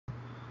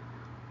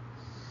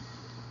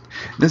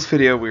In this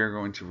video, we are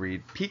going to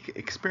read Peak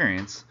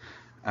Experience,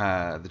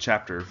 the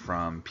chapter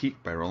from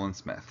Peak by Roland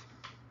Smith.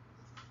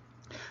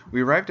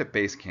 We arrived at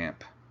base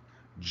camp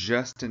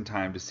just in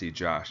time to see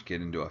Josh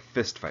get into a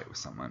fist fight with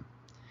someone.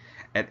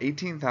 At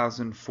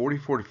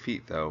 18,044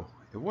 feet, though,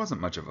 it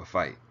wasn't much of a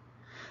fight.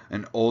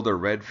 An older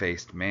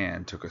red-faced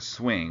man took a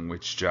swing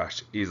which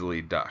Josh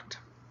easily ducked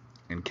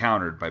and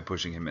countered by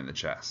pushing him in the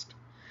chest.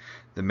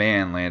 The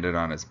man landed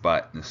on his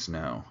butt in the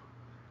snow.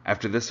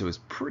 After this, it was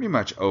pretty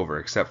much over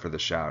except for the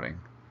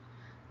shouting.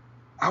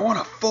 "I want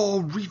a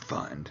full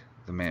refund,"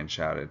 the man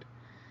shouted.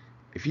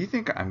 "If you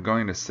think I'm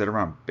going to sit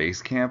around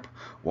base camp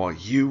while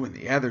you and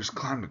the others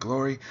climb to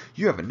glory,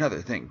 you have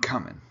another thing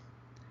coming."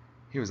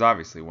 He was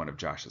obviously one of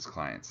Josh's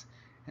clients,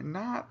 and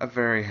not a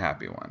very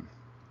happy one.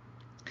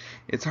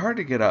 It's hard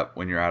to get up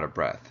when you're out of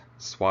breath,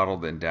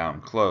 swaddled in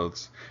down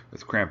clothes,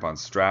 with crampons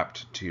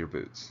strapped to your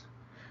boots.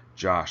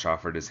 Josh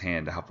offered his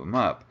hand to help him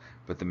up,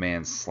 but the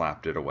man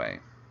slapped it away.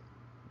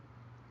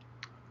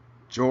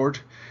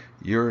 "George,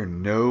 you're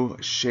in no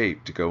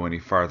shape to go any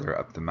farther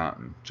up the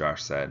mountain,"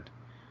 Josh said.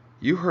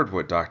 "You heard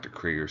what Dr.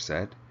 Krieger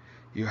said.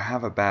 You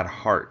have a bad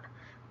heart,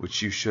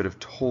 which you should have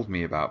told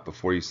me about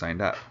before you signed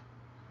up."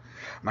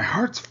 "My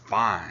heart's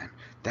fine.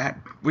 That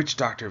witch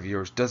doctor of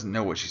yours doesn't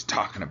know what she's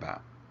talking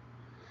about."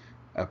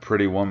 A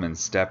pretty woman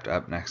stepped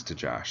up next to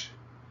Josh.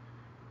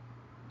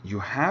 "You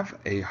have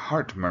a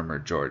heart murmur,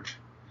 George,"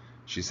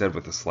 she said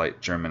with a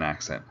slight German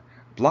accent.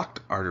 "Blocked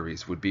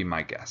arteries would be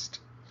my guess.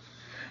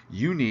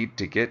 You need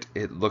to get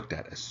it looked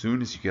at as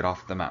soon as you get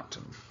off the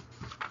mountain."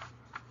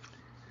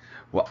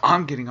 "Well,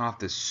 I'm getting off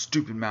this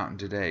stupid mountain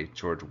today,"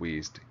 George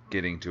wheezed,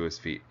 getting to his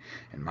feet.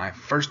 "And my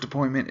first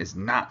appointment is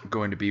not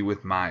going to be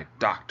with my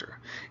doctor.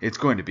 It's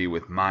going to be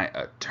with my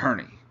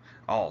attorney.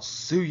 I'll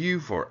sue you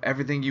for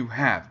everything you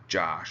have,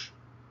 Josh."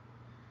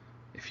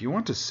 "If you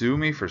want to sue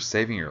me for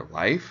saving your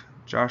life,"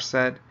 Josh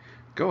said,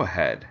 "go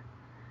ahead."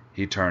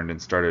 He turned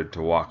and started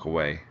to walk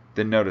away,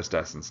 then noticed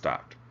us and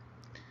stopped.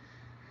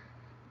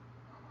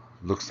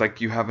 "Looks like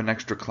you have an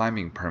extra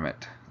climbing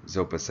permit,"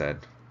 Zopa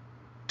said.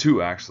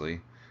 "Two, actually.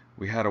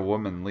 We had a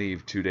woman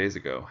leave 2 days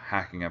ago,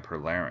 hacking up her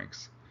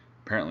larynx.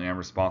 Apparently I'm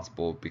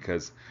responsible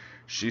because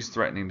she's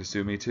threatening to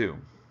sue me too."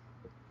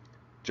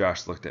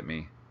 Josh looked at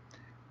me.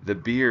 The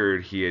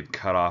beard he had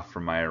cut off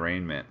from my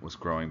arraignment was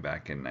growing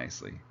back in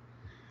nicely.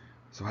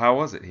 "So how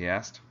was it?" he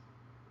asked.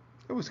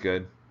 "It was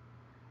good."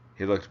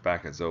 He looked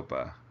back at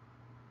Zopa.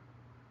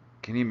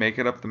 "Can he make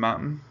it up the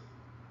mountain?"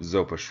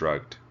 Zopa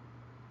shrugged.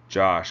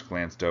 Josh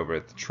glanced over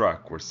at the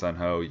truck where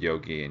Sunho,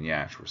 Yogi, and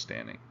Yash were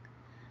standing.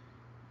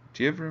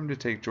 "Do you have room to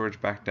take George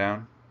back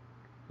down?"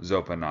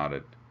 Zopa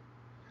nodded.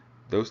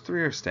 "Those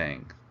three are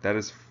staying. That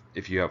is,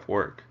 if you have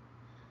work."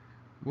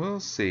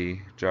 "We'll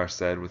see," Josh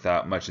said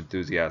without much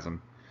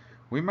enthusiasm.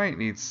 "We might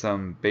need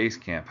some base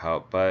camp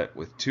help, but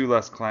with 2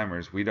 less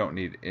climbers, we don't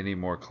need any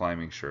more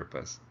climbing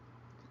Sherpas."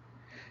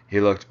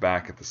 He looked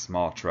back at the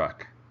small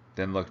truck,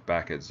 then looked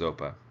back at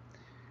Zopa.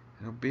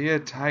 "It'll be a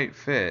tight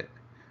fit.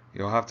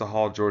 You'll have to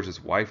haul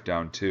George's wife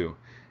down too,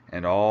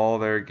 and all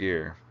their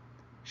gear.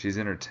 She's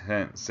in her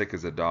tent, sick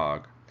as a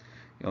dog.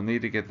 You'll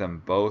need to get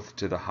them both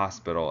to the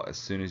hospital as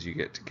soon as you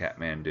get to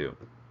Kathmandu."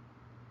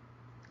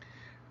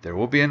 "There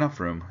will be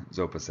enough room,"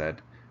 Zopa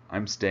said.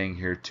 "I'm staying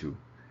here too,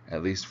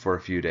 at least for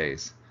a few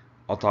days.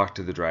 I'll talk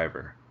to the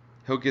driver.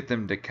 He'll get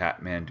them to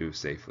Kathmandu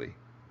safely."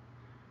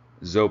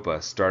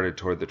 Zopa started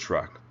toward the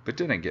truck, but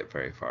didn't get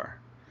very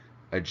far.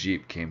 A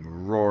jeep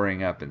came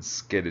roaring up and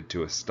skidded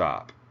to a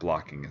stop,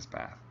 blocking his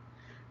path.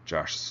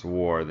 Josh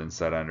swore, then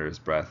said under his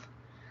breath,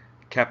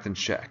 "Captain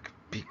Shek,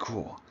 be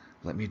cool.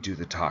 Let me do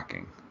the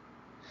talking."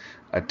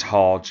 A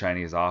tall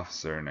Chinese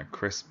officer in a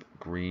crisp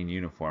green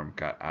uniform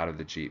got out of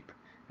the jeep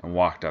and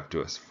walked up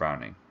to us,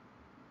 frowning.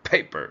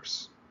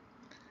 "Papers!"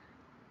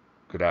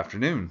 "Good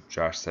afternoon,"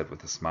 Josh said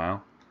with a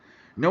smile.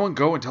 "No one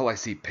go until I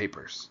see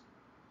papers."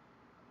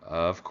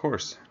 "Of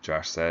course,"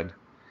 Josh said.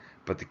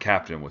 But the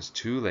captain was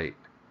too late.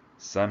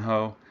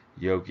 Sunho,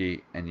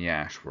 Yogi, and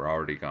Yash were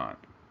already gone.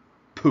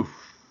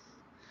 Poof!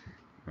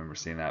 Remember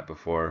seeing that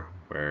before,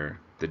 where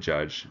the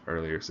judge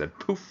earlier said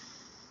poof?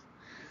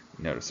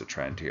 Notice a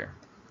trend here.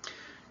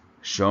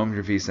 "Show him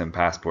your visa and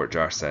passport,"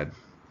 Josh said.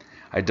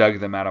 I dug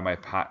them out of my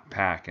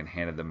pack and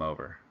handed them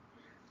over.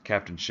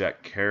 Captain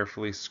Shek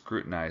carefully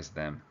scrutinized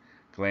them,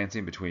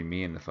 glancing between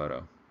me and the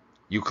photo.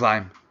 "You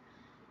climb?"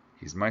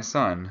 "He's my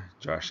son,"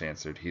 Josh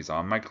answered. "He's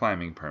on my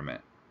climbing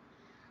permit."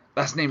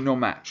 "Last name no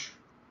match."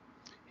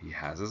 "He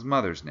has his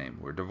mother's name.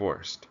 We're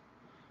divorced."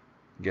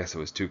 Guess it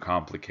was too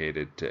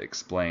complicated to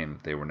explain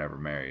that they were never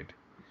married.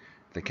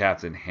 The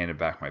captain handed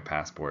back my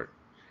passport.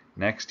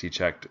 Next, he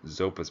checked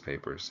Zopa's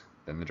papers,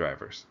 then the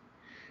driver's.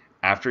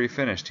 After he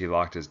finished, he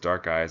locked his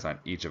dark eyes on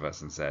each of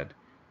us and said,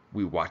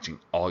 "We watching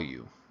all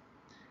you."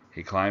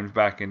 He climbed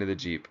back into the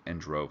jeep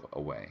and drove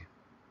away.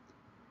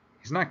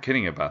 "He's not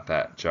kidding about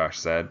that," Josh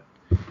said.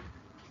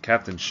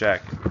 "Captain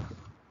Shek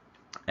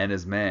and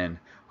his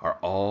men are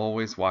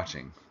always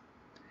watching."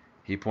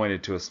 He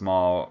pointed to a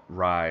small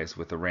rise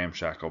with a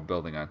ramshackle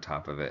building on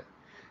top of it.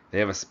 "They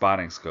have a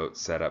spotting scope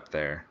set up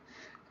there,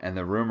 and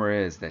the rumor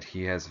is that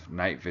he has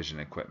night vision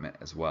equipment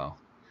as well.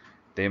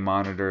 They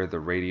monitor the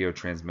radio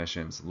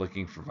transmissions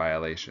looking for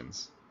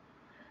violations.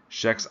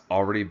 Sheck's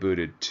already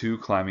booted 2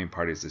 climbing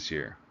parties this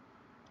year.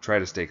 Try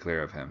to stay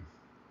clear of him.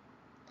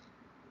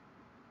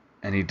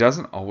 And he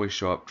doesn't always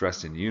show up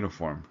dressed in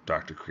uniform,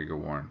 Dr. Krieger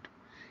warned.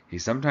 He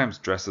sometimes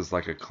dresses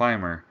like a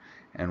climber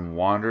and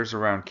wanders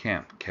around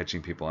camp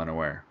catching people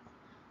unaware.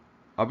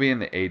 I'll be in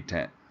the aid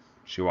tent.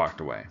 She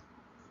walked away.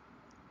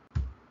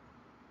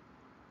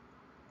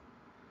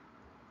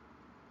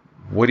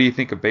 What do you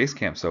think of base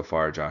camp so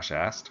far? Josh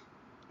asked.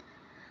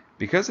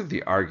 Because of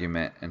the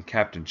argument and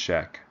Captain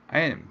Sheck, I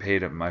hadn't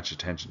paid much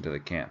attention to the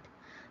camp,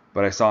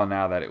 but I saw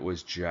now that it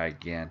was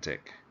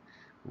gigantic.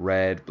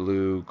 Red,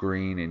 blue,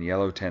 green, and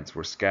yellow tents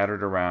were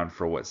scattered around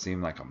for what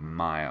seemed like a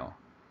mile.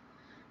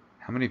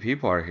 How many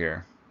people are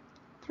here?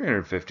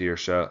 350 or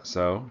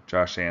so,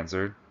 Josh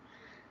answered.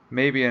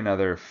 Maybe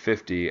another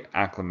 50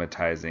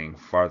 acclimatizing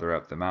farther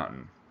up the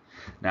mountain.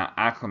 Now,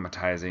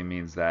 acclimatizing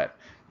means that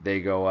they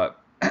go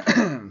up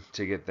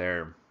to get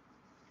their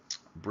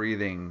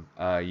breathing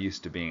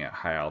used to being at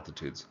high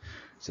altitudes.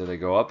 So they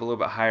go up a little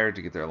bit higher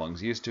to get their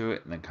lungs used to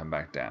it and then come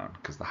back down.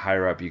 Because the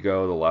higher up you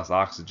go, the less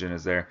oxygen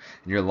is there,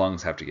 and your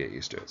lungs have to get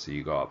used to it. So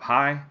you go up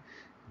high,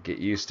 get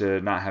used to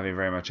not having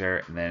very much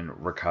air, and then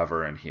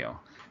recover and heal.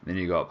 And then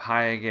you go up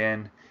high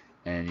again,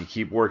 and you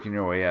keep working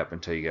your way up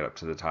until you get up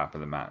to the top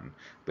of the mountain.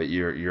 But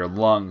your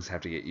lungs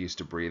have to get used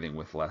to breathing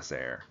with less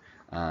air.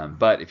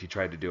 But if you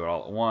tried to do it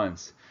all at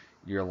once,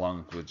 your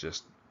lungs would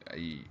just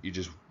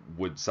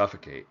would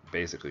suffocate,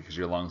 basically, because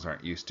your lungs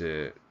aren't used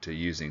to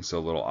using so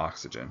little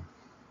oxygen.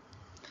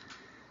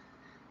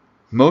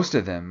 Most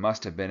of them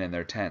must have been in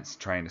their tents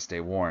trying to stay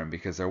warm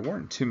because there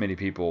weren't too many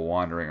people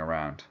wandering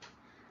around.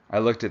 I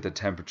looked at the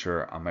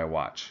temperature on my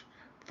watch.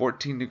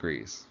 14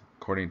 degrees.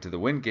 According to the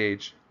wind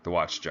gauge, the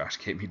watch Josh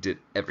gave me did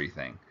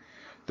everything.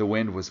 The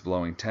wind was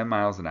blowing 10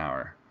 miles an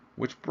hour,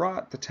 which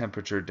brought the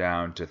temperature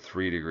down to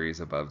 3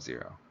 degrees above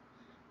zero.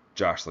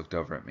 Josh looked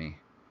over at me.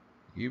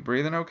 You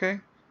breathing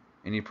okay?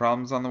 Any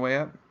problems on the way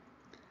up?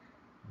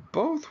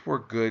 Both were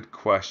good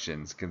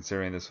questions,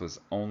 considering this was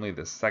only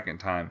the second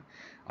time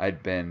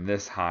I'd been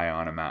this high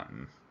on a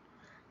mountain.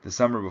 The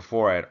summer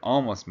before, I had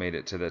almost made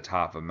it to the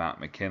top of Mount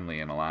McKinley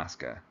in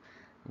Alaska.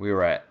 We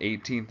were at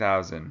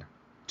 18,000,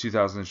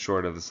 2,000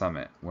 short of the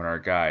summit, when our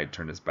guide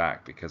turned his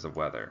back because of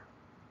weather.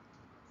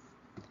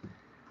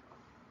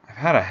 I've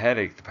had a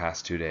headache the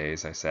past 2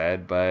 days, I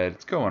said, but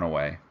it's going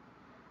away.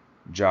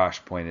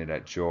 Josh pointed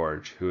at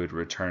George, who had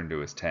returned to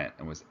his tent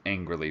and was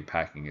angrily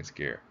packing his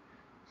gear.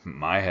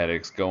 My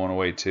headache's going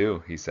away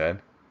too, he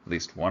said. At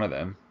least one of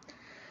them.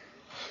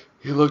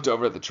 He looked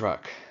over at the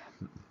truck.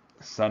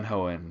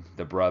 Sunho and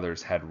the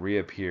brothers had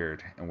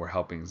reappeared and were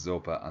helping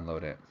Zopa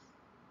unload it.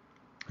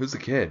 Who's the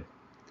kid?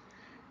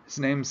 His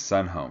name's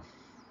Sunho.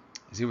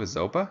 Is he with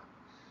Zopa?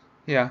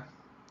 Yeah.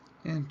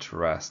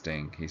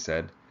 Interesting, he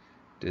said.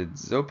 Did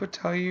Zopa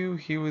tell you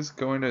he was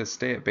going to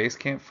stay at base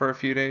camp for a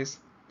few days?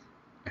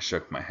 I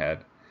shook my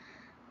head.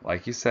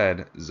 Like you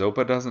said,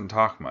 Zopa doesn't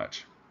talk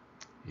much.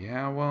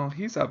 Yeah, well,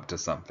 he's up to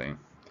something.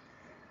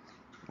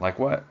 Like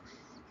what?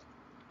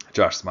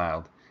 Josh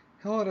smiled.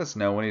 He'll let us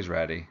know when he's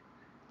ready.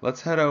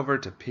 Let's head over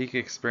to Peak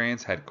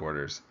Experience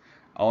headquarters.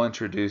 I'll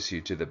introduce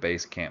you to the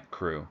base camp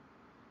crew.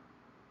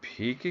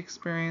 Peak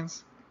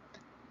Experience?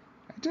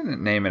 I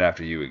didn't name it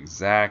after you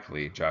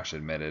exactly, Josh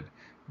admitted,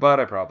 but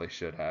I probably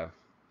should have.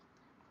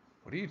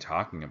 What are you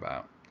talking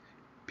about?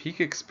 Peak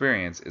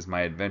Experience is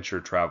my adventure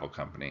travel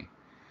company.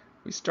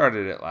 We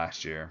started it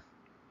last year.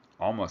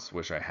 Almost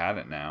wish I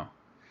hadn't now.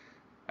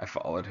 I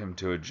followed him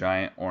to a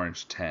giant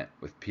orange tent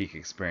with Peak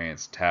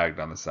Experience tagged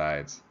on the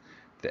sides.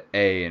 The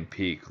A in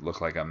Peak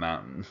looked like a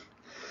mountain.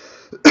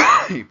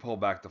 He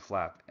pulled back the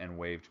flap and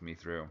waved me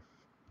through.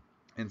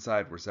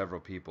 Inside were several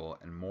people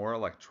and more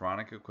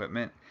electronic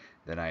equipment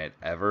than I had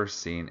ever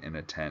seen in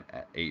a tent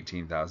at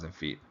 18,000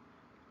 feet,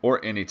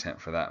 or any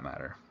tent for that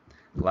matter.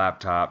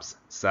 Laptops,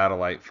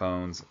 satellite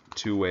phones,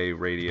 two-way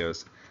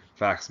radios,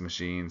 fax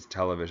machines,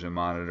 television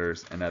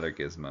monitors, and other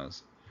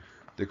gizmos.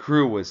 The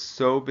crew was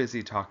so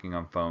busy talking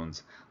on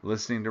phones,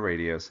 listening to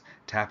radios,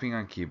 tapping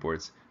on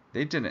keyboards,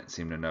 they didn't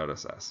seem to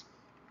notice us.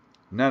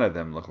 None of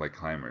them looked like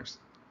climbers.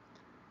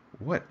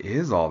 What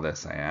is all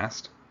this? I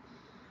asked.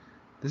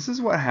 This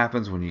is what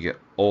happens when you get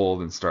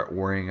old and start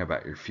worrying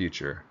about your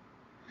future.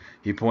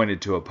 He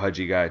pointed to a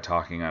pudgy guy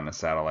talking on a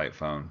satellite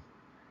phone.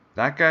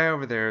 That guy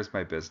over there is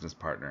my business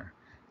partner,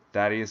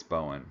 Thaddeus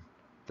Bowen.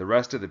 The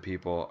rest of the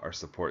people are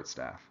support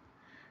staff.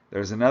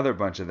 There's another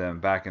bunch of them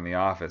back in the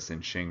office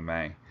in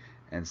Chiang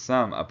and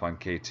some up on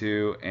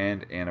K2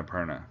 and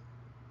Annapurna.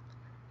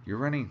 You're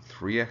running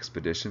 3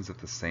 expeditions at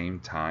the same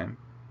time?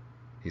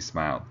 He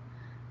smiled.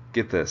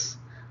 Get this,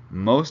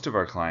 most of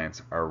our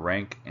clients are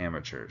rank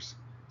amateurs.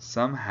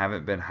 Some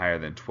haven't been higher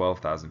than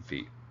 12,000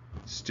 feet.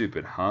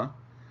 Stupid, huh?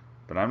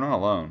 But I'm not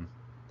alone.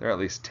 There are at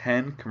least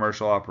 10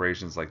 commercial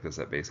operations like this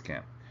at base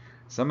camp.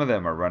 Some of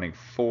them are running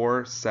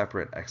 4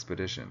 separate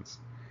expeditions.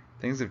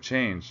 Things have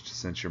changed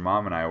since your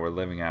mom and I were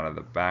living out of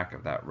the back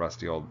of that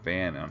rusty old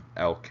van on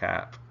El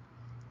Cap.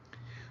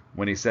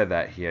 When he said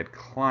that he had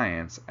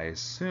clients, I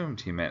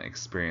assumed he meant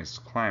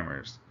experienced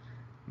climbers.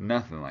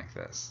 Nothing like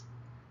this.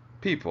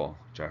 People,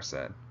 Josh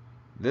said.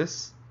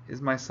 This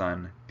is my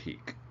son,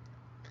 Peak.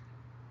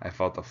 I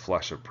felt a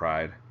flush of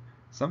pride.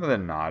 Some of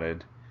them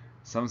nodded,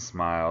 some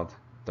smiled,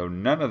 though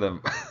none of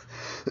them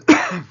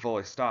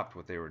fully stopped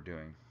what they were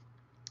doing.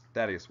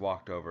 Thaddeus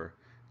walked over,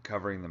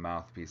 covering the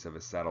mouthpiece of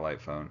his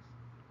satellite phone.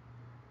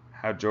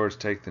 How'd George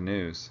take the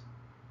news?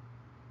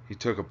 He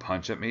took a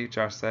punch at me,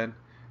 Josh said.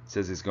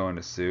 Says he's going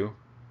to sue.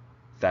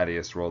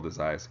 Thaddeus rolled his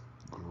eyes.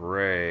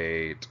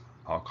 Great.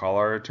 I'll call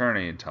our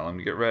attorney and tell him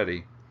to get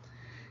ready.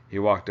 He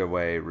walked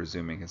away,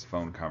 resuming his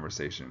phone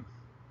conversation.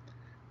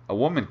 A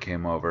woman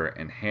came over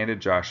and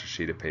handed Josh a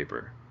sheet of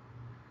paper.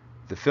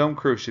 The film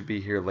crew should be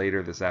here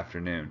later this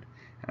afternoon,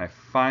 and I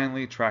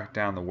finally tracked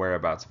down the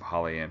whereabouts of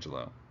Holly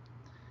Angelo.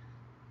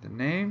 The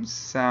name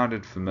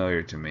sounded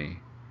familiar to me,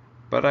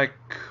 but I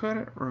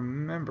couldn't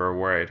remember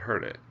where I'd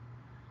heard it.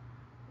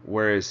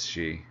 Where is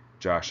she?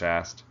 Josh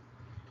asked.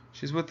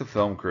 She's with the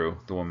film crew,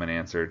 the woman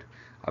answered.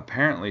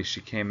 Apparently she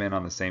came in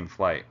on the same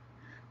flight.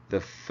 The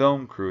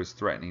film crew is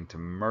threatening to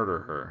murder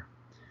her.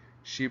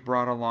 She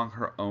brought along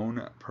her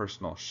own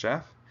personal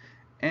chef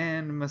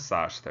and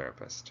massage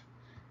therapist,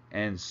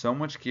 and so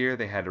much gear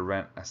they had to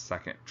rent a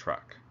second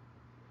truck.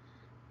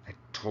 I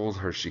told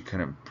her she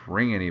couldn't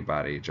bring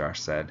anybody,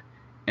 Josh said,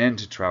 and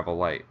to travel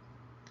light.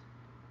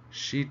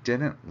 She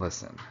didn't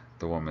listen,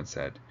 the woman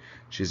said.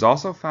 She's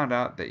also found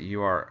out that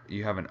you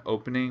have an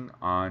opening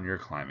on your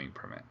climbing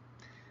permit.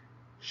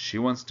 She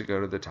wants to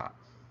go to the top.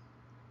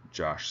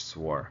 Josh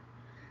swore.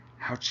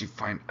 How'd she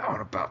find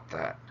out about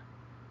that?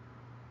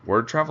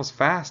 Word travels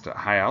fast at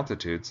high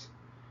altitudes.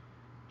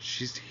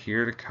 She's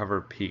here to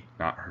cover Peak,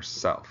 not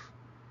herself.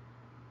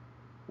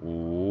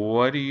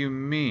 What do you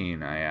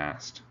mean? I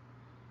asked.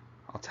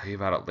 I'll tell you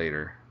about it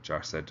later,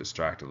 Josh said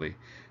distractedly.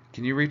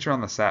 Can you reach her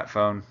on the sat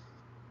phone?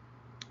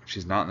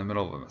 She's not in the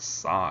middle of a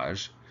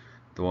massage,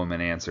 the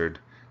woman answered,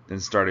 then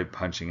started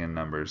punching in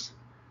numbers.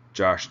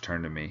 Josh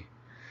turned to me.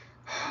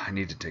 I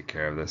need to take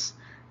care of this.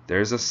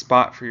 There's a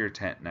spot for your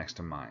tent next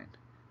to mine,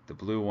 the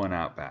blue one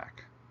out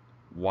back.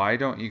 Why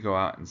don't you go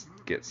out and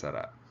get set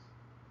up?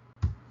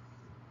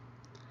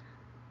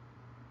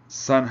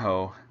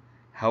 Sunho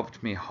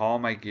helped me haul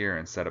my gear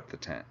and set up the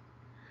tent.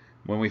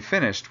 When we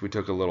finished, we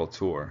took a little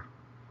tour.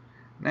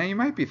 Now you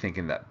might be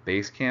thinking that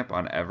base camp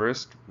on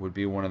Everest would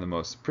be one of the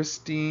most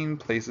pristine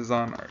places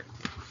on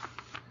Earth.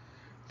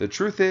 The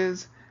truth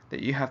is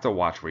that you have to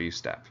watch where you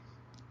step.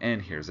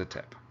 And here's a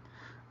tip.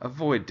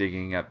 Avoid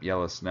digging up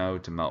yellow snow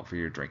to melt for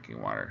your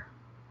drinking water.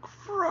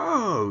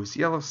 Gross!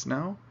 Yellow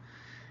snow?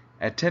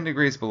 At 10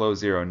 degrees below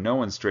zero, no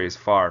one strays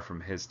far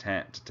from his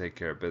tent to take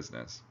care of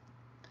business.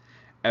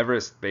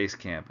 Everest Base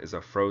Camp is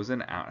a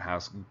frozen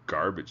outhouse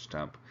garbage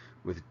dump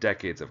with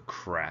decades of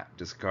crap,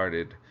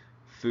 discarded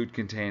food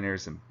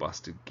containers, and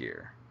busted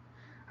gear.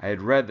 I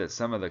had read that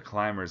some of the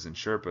climbers and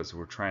Sherpas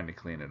were trying to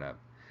clean it up,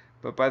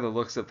 but by the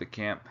looks of the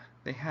camp,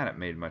 they hadn't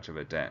made much of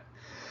a dent.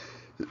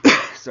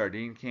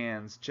 Sardine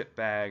cans, chip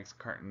bags,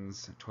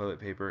 cartons, toilet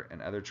paper,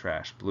 and other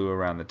trash blew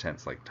around the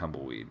tents like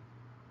tumbleweed.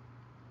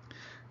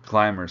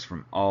 Climbers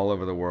from all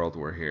over the world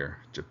were here.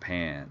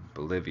 Japan,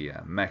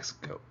 Bolivia,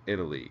 Mexico,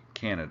 Italy,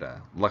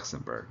 Canada,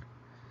 Luxembourg.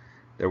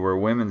 There were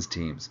women's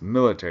teams,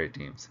 military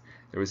teams.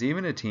 There was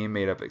even a team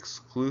made up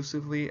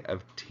exclusively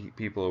of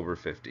people over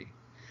 50.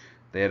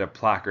 They had a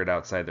placard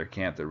outside their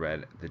camp that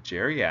read, "The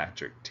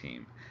Geriatric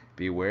Team.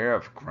 Beware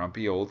of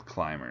grumpy old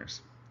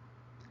climbers."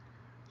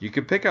 You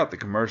could pick out the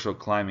commercial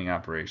climbing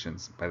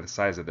operations by the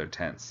size of their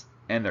tents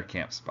and their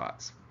camp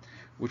spots,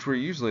 which were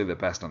usually the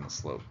best on the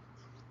slope.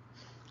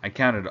 I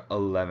counted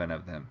 11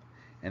 of them,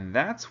 and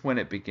that's when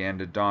it began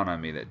to dawn on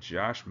me that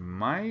Josh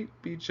might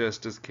be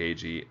just as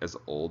cagey as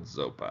old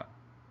Zopa.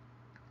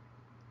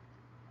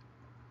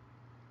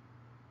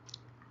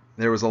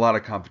 There was a lot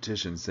of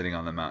competition sitting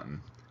on the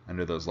mountain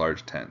under those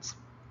large tents.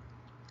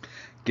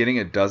 Getting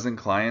a dozen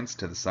clients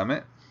to the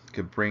summit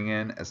could bring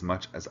in as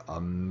much as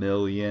 $1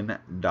 million.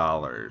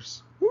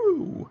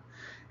 Woo!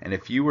 And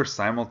if you were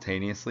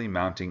simultaneously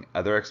mounting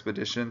other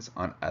expeditions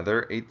on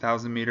other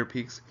 8,000 meter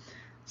peaks,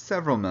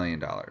 several $1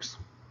 million.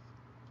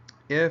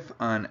 If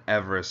an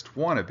Everest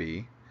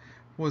wannabe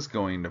was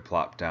going to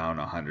plop down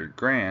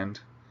 $100,000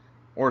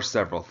 or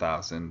several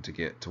thousand to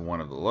get to one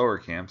of the lower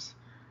camps,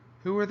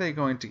 who were they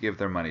going to give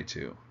their money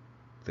to?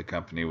 The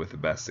company with the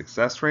best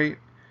success rate?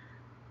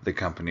 The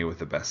company with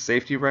the best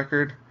safety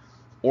record?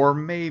 Or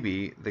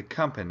maybe the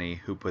company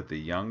who put the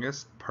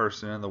youngest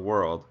person in the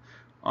world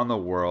on the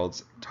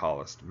world's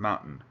tallest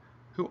mountain,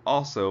 who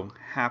also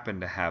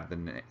happened to have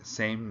the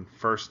same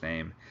first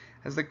name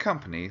as the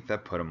company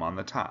that put him on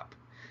the top.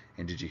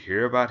 And did you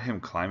hear about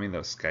him climbing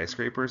those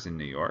skyscrapers in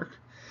New York?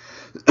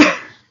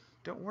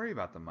 Don't worry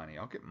about the money.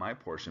 I'll get my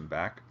portion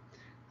back.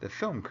 The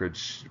film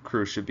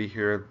crew should be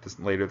here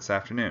later this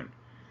afternoon.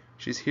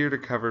 She's here to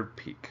cover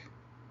Peak.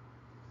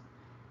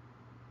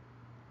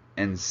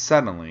 And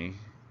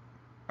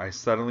I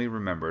suddenly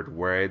remembered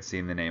where I had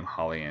seen the name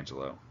Holly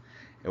Angelo.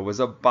 It was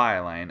a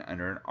byline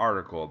under an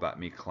article about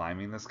me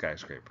climbing the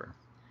skyscraper.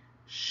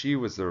 She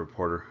was the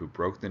reporter who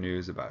broke the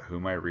news about who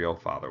my real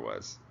father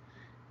was.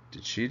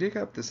 Did she dig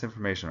up this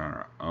information on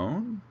her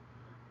own?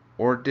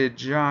 Or did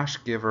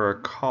Josh give her a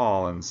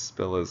call and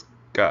spill his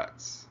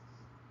guts?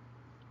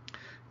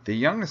 The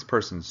youngest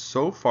person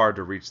so far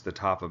to reach the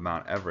top of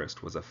Mount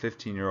Everest was a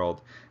 15-year-old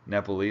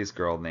Nepalese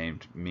girl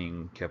named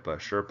Ming Kipa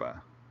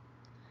Sherpa.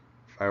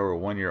 If I were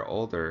 1 year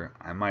older,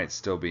 I might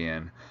still be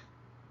in.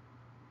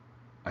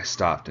 I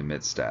stopped in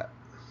mid-step.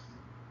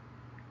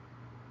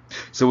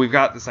 So we've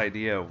got this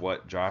idea of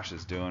what Josh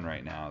is doing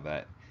right now,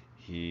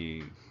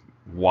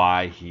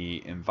 why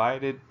he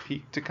invited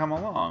Peak to come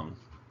along.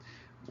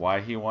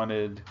 Why he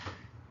wanted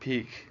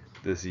Peak,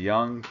 this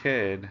young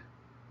kid,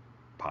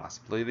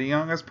 possibly the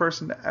youngest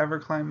person to ever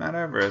climb Mount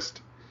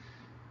Everest,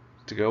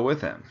 to go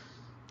with him.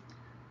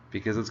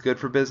 Because it's good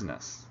for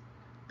business.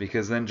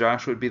 Because then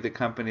Josh would be the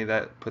company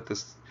that put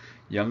this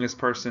youngest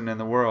person in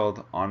the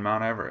world on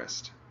Mount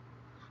Everest.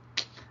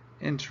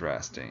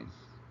 Interesting.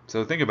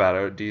 So think about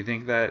it. Do you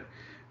think that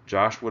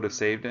Josh would have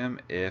saved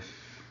him if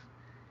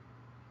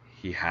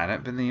he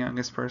hadn't been the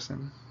youngest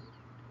person?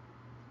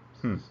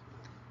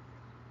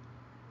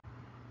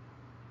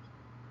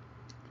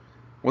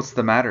 What's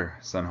the matter?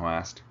 Sunho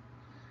asked.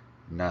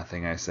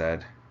 Nothing, I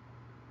said.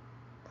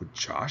 Would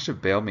Josh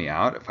have bailed me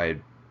out if I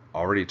had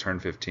already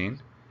turned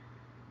 15?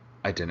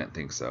 I didn't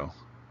think so.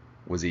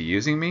 Was he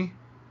using me?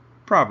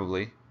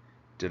 Probably.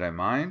 Did I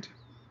mind?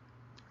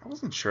 I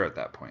wasn't sure at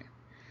that point.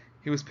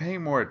 He was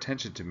paying more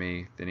attention to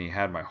me than he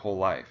had my whole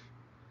life.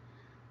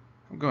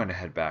 I'm going to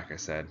head back, I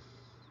said.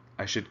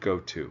 I should go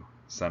too,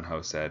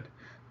 Sunho said.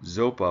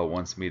 Zopa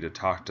wants me to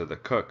talk to the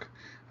cook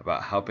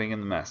about helping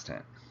in the mess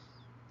tent.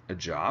 A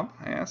job?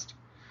 I asked.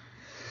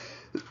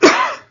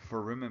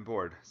 For room and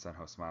board,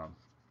 Sunho smiled.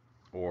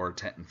 Or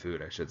tent and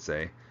food, I should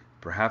say.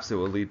 Perhaps it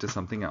will lead to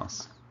something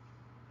else.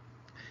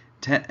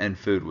 Tent and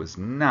food was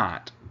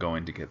not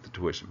going to get the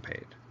tuition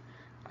paid.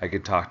 I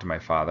could talk to my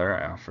father,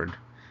 I offered.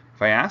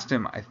 If I asked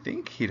him, I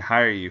think he'd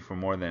hire you for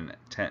more than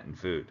tent and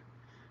food.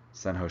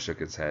 Sunho shook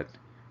his head.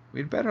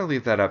 We'd better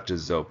leave that up to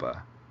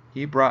Zopa.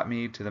 He brought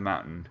me to the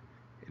mountain.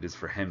 It is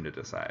for him to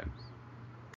decide.